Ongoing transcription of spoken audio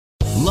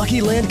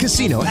Lucky Land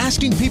Casino,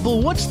 asking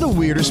people, what's the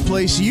weirdest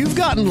place you've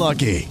gotten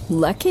lucky?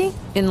 Lucky?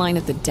 In line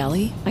at the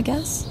deli, I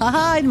guess?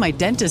 Aha, in my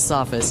dentist's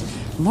office.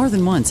 More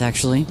than once,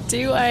 actually.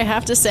 Do I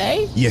have to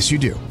say? Yes, you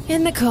do.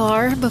 In the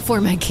car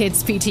before my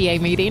kids' PTA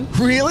meeting.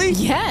 Really?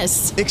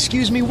 Yes.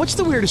 Excuse me, what's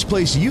the weirdest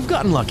place you've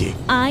gotten lucky?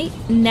 I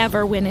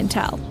never win and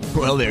tell.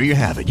 Well, there you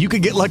have it. You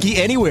can get lucky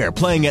anywhere,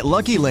 playing at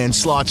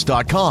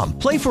LuckyLandSlots.com.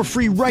 Play for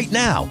free right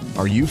now.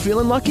 Are you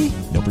feeling lucky?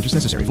 No purchase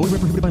necessary. Void where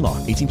prohibited by law.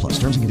 18+.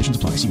 Terms and conditions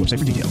apply. See website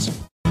for details.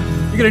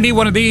 You're going to need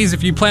one of these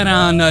if you plan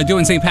on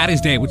doing St.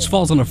 Patty's Day, which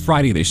falls on a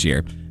Friday this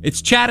year.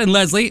 It's Chad and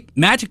Leslye,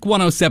 Magic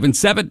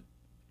 107.7.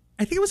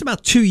 I think it was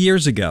about 2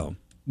 years ago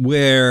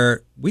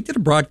where we did a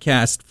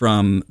broadcast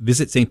from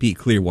Visit St. Pete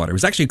Clearwater. It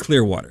was actually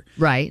Clearwater.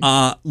 Right.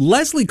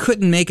 Leslye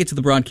couldn't make it to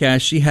the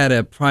broadcast. She had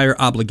a prior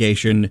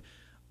obligation,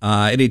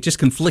 and it just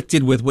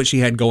conflicted with what she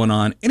had going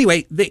on.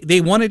 Anyway,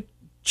 they wanted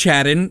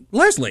Chad and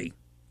Leslye.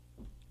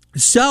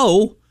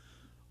 So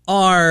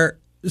our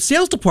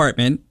sales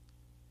department,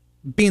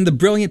 being the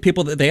brilliant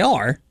people that they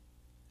are,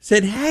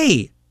 said,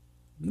 hey,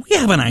 we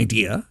have an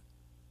idea.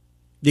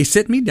 They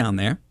sent me down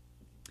there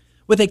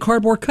with a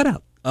cardboard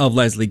cutout of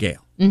Leslye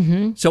Gale.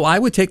 Mm-hmm. So I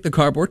would take the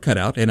cardboard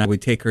cutout and I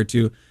would take her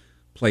to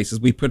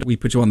places. We put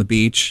you on the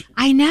beach.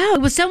 I know.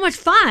 It was so much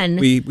fun.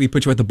 We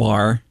put you at the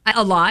bar.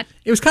 A lot.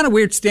 It was kind of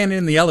weird standing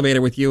in the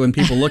elevator with you and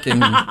people looking.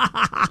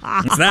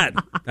 What's that?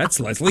 That's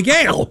Leslye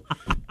Gale.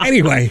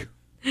 Anyway.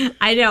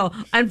 I know.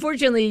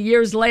 Unfortunately,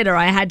 years later,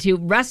 I had to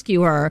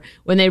rescue her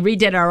when they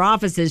redid our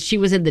offices. She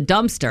was in the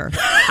dumpster.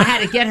 I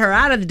had to get her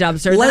out of the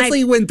dumpster.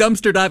 Leslye went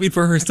dumpster diving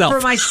for herself.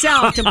 For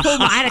myself to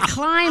pull. I had to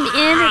climb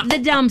in the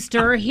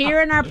dumpster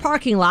here in our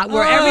parking lot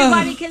where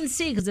everybody can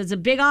see because it's a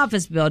big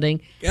office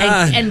building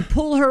and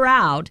pull her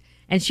out.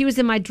 And she was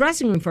in my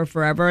dressing room for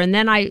forever, and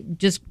then I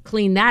just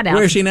cleaned that out.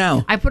 Where is she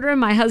now? I put her in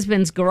my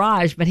husband's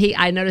garage, but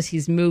I noticed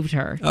he's moved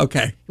her.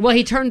 Okay. Well,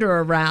 he turned her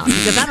around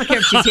because I don't care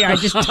if she's here. I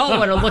just don't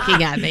want her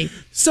looking at me.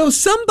 So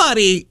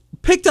somebody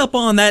picked up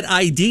on that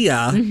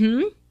idea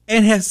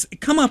and has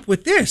come up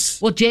with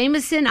this. Well,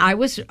 Jameson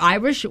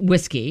Irish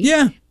whiskey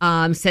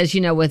says,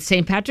 with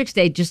St. Patrick's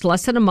Day just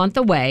less than a month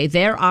away,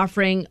 they're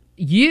offering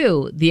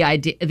you the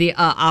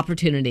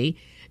opportunity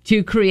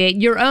to create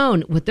your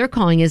own, what they're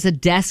calling is a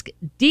desk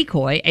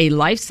decoy, a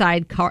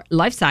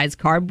life-size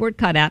cardboard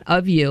cutout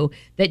of you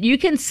that you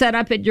can set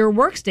up at your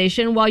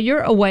workstation while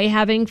you're away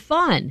having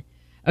fun.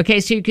 Okay,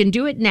 so you can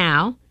do it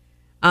now.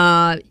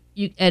 So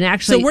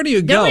where do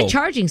you go? They're only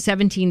charging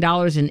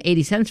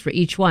 $17.80 for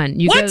each one.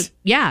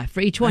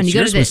 For each one.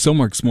 Yours was so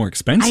much more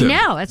expensive. I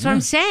know, that's what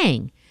I'm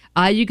saying.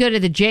 You go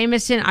to the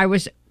Jameson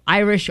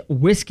Irish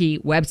Whiskey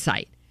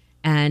website,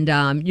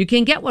 and you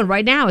can get one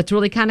right now. It's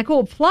really kind of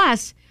cool.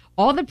 Plus,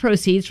 all the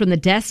proceeds from the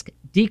desk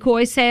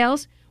decoy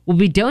sales will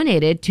be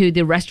donated to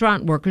the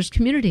Restaurant Workers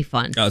Community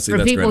Fund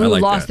for people who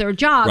lost their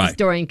jobs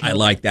during COVID. I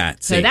like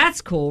that. So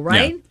that's cool,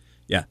 right?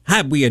 Yeah.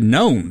 Had we had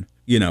known,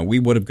 we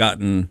would have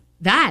gotten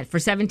that for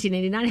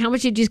 $17.89. How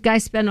much did you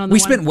guys spend on? We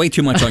spent way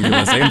too much on you,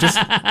 Leslye. I'm just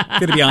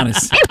going to be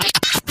honest.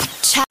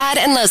 Chad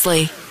and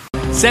Leslye.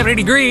 70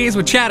 degrees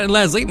with Chad and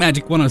Leslye,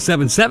 Magic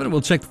 107.7.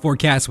 We'll check the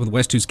forecast with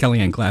West 2's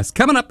Kellyanne class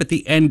coming up at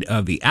the end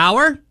of the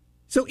hour.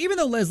 So even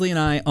though Leslye and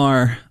I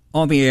are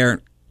on the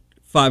air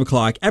 5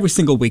 o'clock every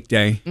single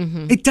weekday,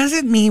 it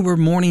doesn't mean we're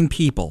morning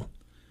people.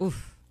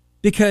 Oof.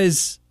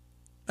 Because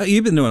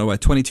you've been doing it,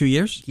 22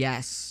 years?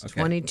 Yes,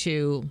 okay.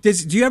 22. Do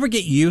you ever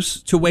get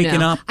used to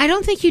waking up? I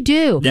don't think you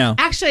do. No.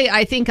 Actually,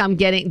 I think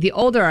the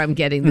older I'm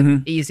getting,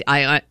 the easy.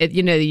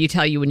 You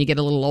tell you when you get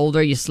a little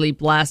older, you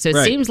sleep less. So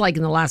it seems like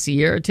in the last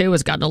year or two,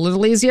 it's gotten a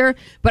little easier.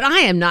 But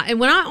I am not.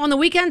 And on the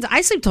weekends, I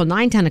sleep till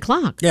 9, 10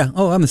 o'clock. Yeah.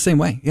 Oh, I'm the same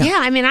way. Yeah.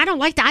 I don't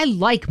like that. I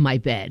like my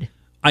bed.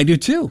 I do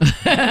too.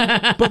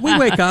 But we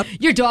wake up.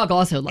 Your dog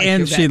also likes your bed.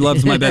 And she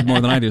loves my bed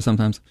more than I do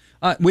sometimes.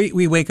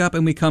 We wake up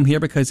and we come here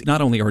because not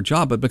only our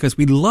job, but because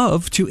we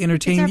love to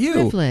entertain it's our you.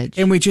 Privilege.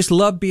 And we just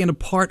love being a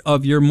part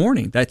of your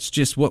morning. That's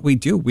just what we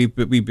do. We've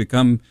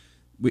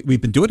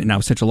been doing it now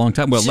for such a long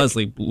time. Well,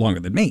 Leslye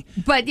longer than me.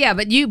 But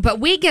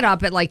we get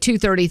up at like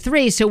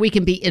 2:33 so we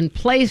can be in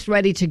place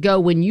ready to go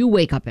when you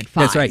wake up at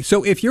 5. That's right.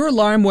 So if your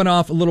alarm went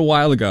off a little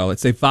while ago,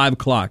 let's say 5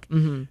 o'clock,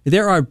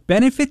 there are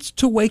benefits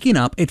to waking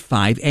up at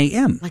 5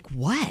 a.m. Like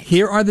what?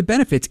 Here are the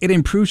benefits. It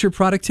improves your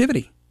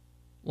productivity.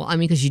 Well,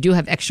 because you do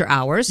have extra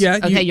hours. Yeah.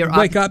 Okay, you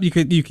wake up. You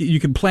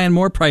can plan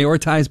more,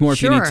 prioritize more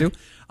if you need to.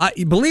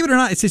 Believe it or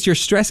not, it says your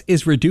stress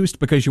is reduced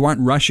because you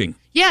aren't rushing.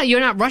 Yeah, you're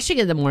not rushing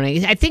in the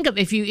morning. I think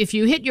if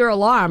you hit your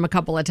alarm a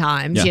couple of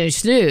times,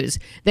 snooze,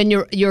 then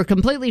you're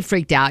completely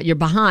freaked out. You're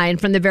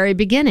behind from the very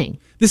beginning.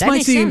 This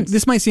might seem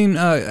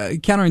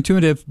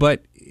counterintuitive,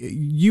 but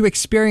you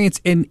experience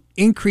an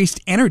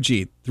increased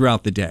energy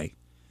throughout the day.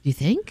 You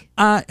think?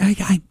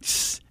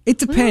 It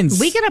depends.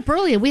 We get up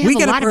early and we have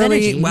a lot of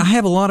energy. I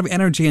have a lot of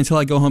energy until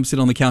I go home, sit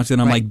on the couch,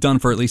 and I'm like done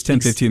for at least 10,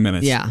 15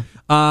 minutes. Yeah.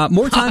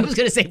 More time. I was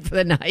going to say for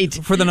the night.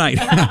 For the night.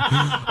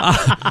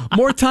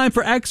 More time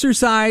for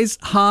exercise,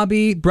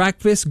 hobby,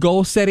 breakfast,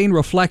 goal setting,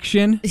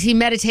 reflection. See,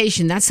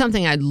 meditation, that's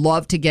something I'd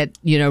love to get,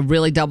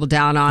 really double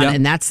down on. Yep.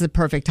 And that's the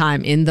perfect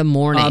time in the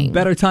morning.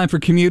 Better time for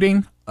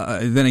commuting.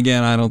 Then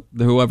again,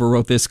 whoever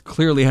wrote this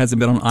clearly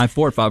hasn't been on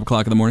I-4 at 5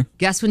 o'clock in the morning.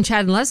 Guess when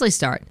Chad and Leslye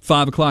start?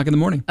 5 o'clock in the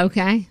morning.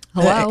 Okay.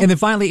 Hello. And then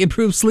finally,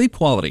 improve sleep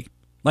quality.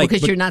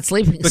 Because you're not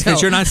sleeping.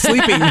 Because you're not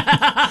sleeping.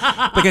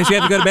 Because you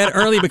have to go to bed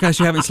early because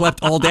you haven't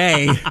slept all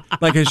day.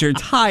 Because you're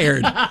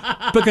tired.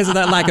 Because of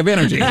that lack of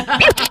energy.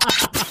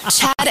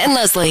 Chad and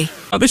Leslye.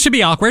 Oh, this should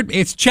be awkward.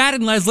 It's Chad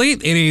and Leslye.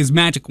 It is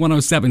Magic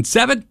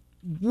 107.7.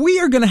 We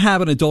are going to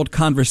have an adult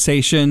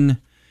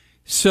conversation.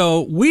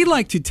 So we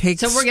like to take...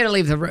 So we're going to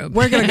leave the room.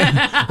 We're going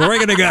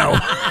to go.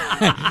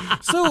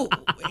 So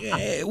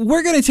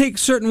we're going to take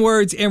certain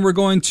words and we're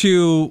going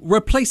to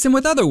replace them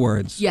with other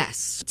words.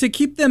 Yes. To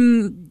keep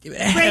them...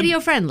 radio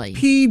friendly.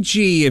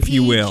 PG, if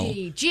you will.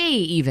 G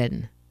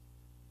even.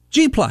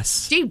 G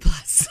plus. G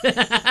plus.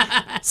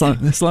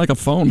 It's like a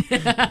phone.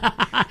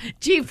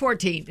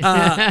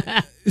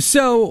 G14.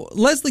 So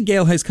Leslye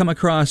Gale has come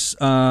across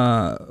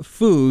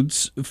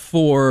foods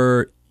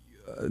for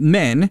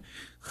men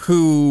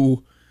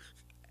who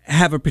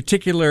have a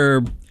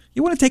particular...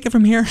 You want to take it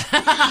from here?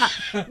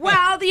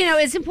 Well,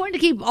 it's important to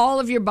keep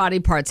all of your body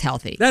parts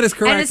healthy. That is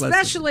correct, and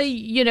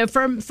especially,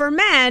 for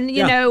men,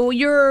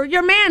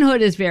 your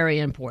manhood is very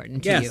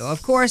important to you,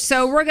 of course.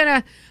 So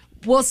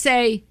we'll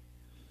say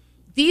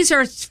these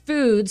are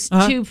foods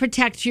to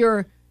protect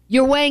your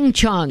Wang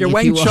Chung. Your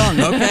Wang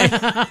Chung, okay.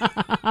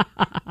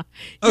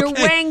 Your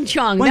Wang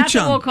Chung. Wang That's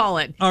Chung. what we'll call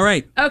it. All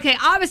right. Okay,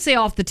 obviously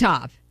off the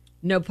top,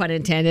 no pun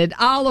intended,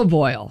 olive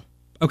oil.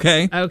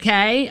 Okay.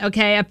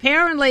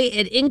 Apparently,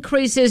 it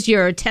increases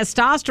your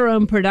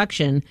testosterone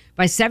production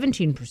by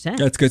 17%.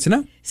 That's good to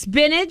know.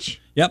 Spinach.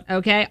 Yep.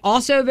 Okay.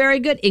 Also very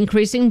good.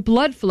 Increasing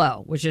blood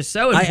flow, which is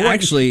so important I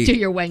actually to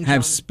your Wang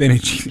have Chung.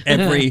 spinach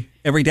every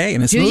day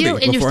in a smoothie. Do you?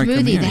 In your before I come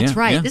smoothie. here. That's Yeah,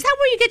 right. yeah. Is that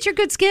where you get your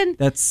good skin?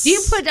 Do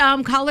you put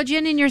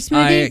collagen in your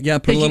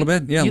smoothie? Put a little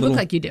bit. Yeah, You look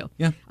like you do.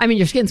 Yeah. I mean,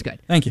 your skin's good.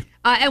 Thank you.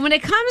 And when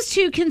it comes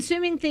to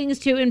consuming things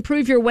to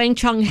improve your Wang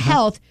Chung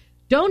health,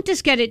 don't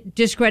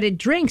discredit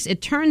drinks.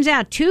 It turns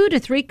out 2 to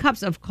 3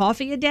 cups of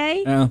coffee a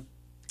day.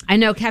 I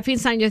know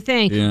caffeine's not your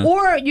thing. Yeah.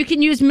 Or you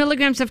can use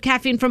milligrams of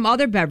caffeine from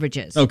other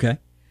beverages. Okay.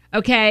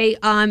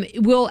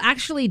 It will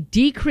actually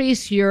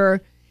decrease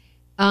your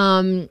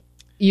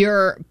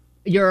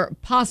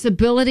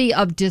possibility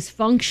of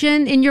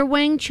dysfunction in your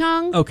Wang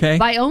Chung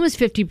by almost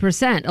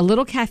 50%. A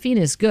little caffeine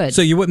is good.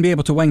 So you wouldn't be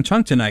able to Wang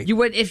Chung tonight? You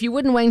would if you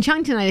wouldn't Wang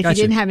Chung tonight if you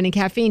didn't have any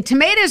caffeine.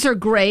 Tomatoes are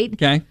great.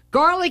 Okay.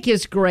 Garlic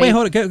is great. Wait,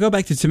 hold it. Go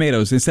back to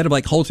tomatoes. Instead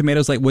of whole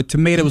tomatoes, with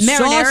tomato sauce.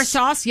 Marinara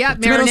sauce.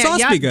 Yep. Tomato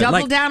sauce be good.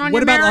 Double down on what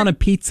your about on a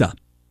pizza?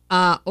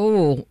 I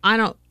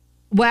don't.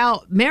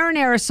 Well,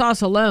 marinara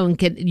sauce alone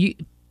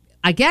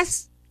I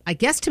guess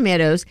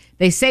tomatoes,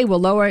 they say,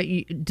 will lower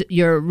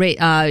your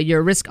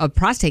risk of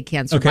prostate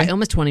cancer by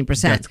almost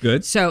 20%. That's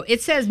good. So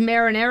it says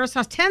marinara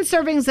sauce, 10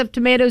 servings of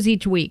tomatoes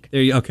each week.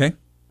 There you okay.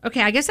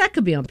 Okay, I guess that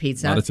could be on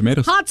pizza. A lot of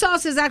tomatoes. Hot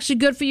sauce is actually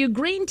good for you.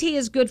 Green tea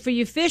is good for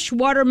you. Fish,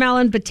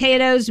 watermelon,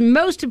 potatoes.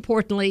 Most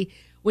importantly,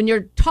 when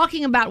you're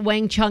talking about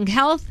Wang Chung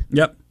health,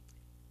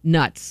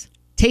 nuts.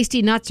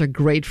 Tasty nuts are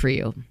great for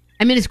you.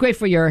 I mean, it's great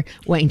for your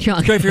Wang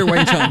Chung. Great for your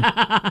Wang Chung.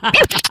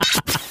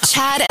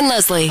 Chad and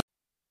Leslye.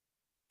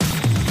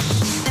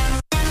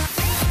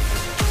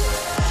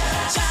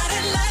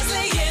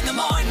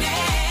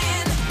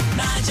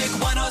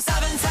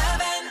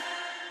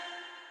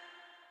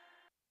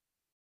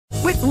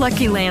 With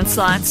Lucky Land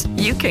Slots,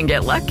 you can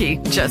get lucky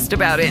just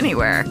about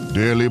anywhere.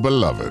 Dearly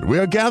beloved, we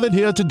are gathered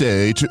here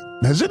today to...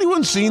 Has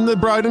anyone seen the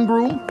bride and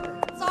groom?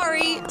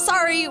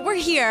 Sorry, we're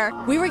here.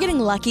 We were getting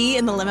lucky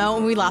in the limo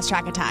and we lost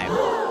track of time.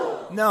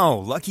 No,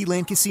 Lucky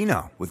Land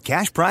Casino, with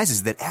cash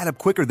prizes that add up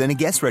quicker than a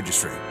guest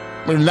registry.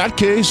 In that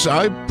case,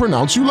 I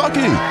pronounce you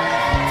lucky.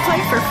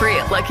 Play for free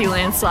at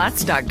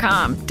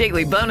LuckyLandSlots.com.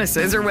 Daily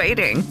bonuses are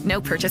waiting. No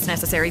purchase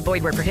necessary.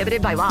 Void where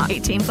prohibited by law.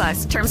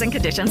 18+. Terms and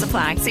conditions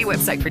apply. See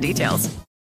website for details.